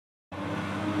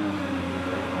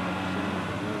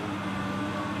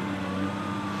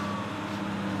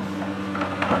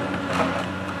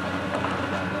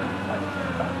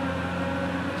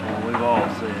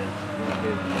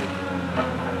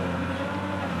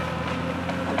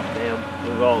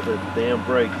off, if the dam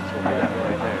breaks, it's going to be that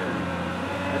right there.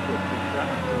 That's what big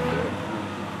tractors do.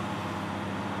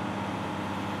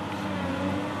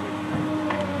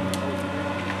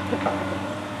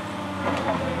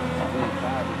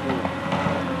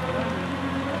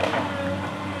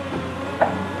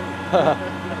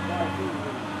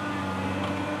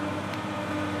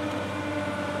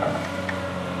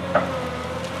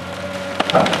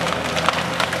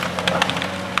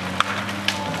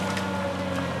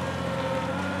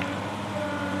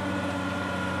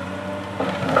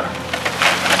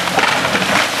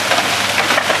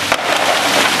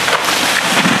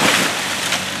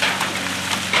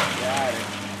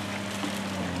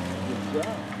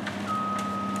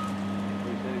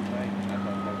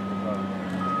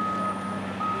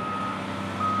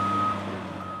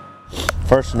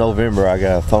 First of November, I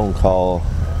got a phone call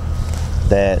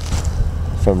that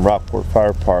from Rockport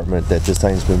Fire Department that this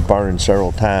thing's been burning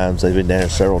several times. They've been down there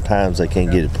several times. They can't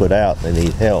get it put out. They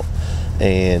need help.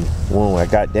 And when I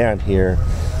got down here,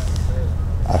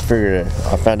 I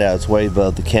found out it's way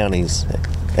above the county's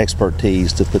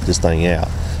expertise to put this thing out.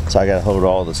 So I got a hold of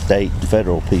all the state and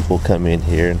federal people come in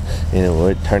here, and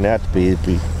it turned out to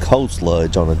be cold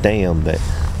sludge on a dam that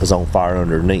was on fire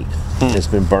underneath. It's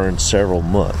been burning several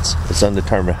months. It's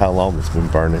undetermined how long it's been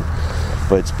burning,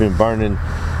 but it's been burning.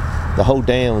 The whole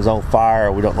dam is on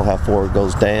fire. We don't know how far it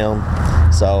goes down.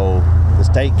 So the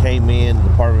state came in, the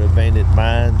Department of Abandoned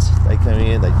Mines, they come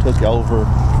in, they took over,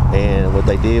 and what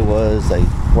they did was they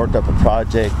worked up a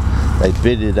project, they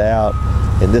bid it out,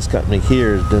 and this company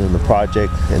here is doing the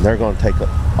project, and they're going to take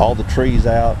all the trees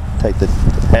out, take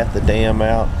half the dam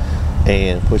out,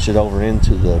 and push it over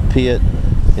into the pit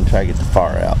and try to get the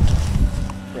fire out.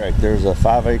 Correct. There's a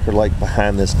 5-acre lake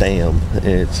behind this dam.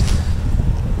 It's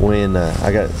when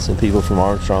I got some people from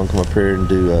Armstrong come up here and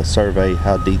do a survey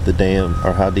how deep the dam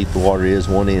or how deep the water is.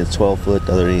 One end's 12 foot,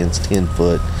 the other end's 10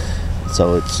 foot.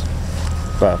 So it's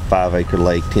about a 5-acre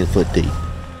lake, 10 foot deep.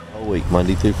 A week,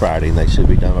 Monday through Friday, and they should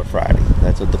be done on Friday.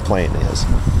 That's what the plan is.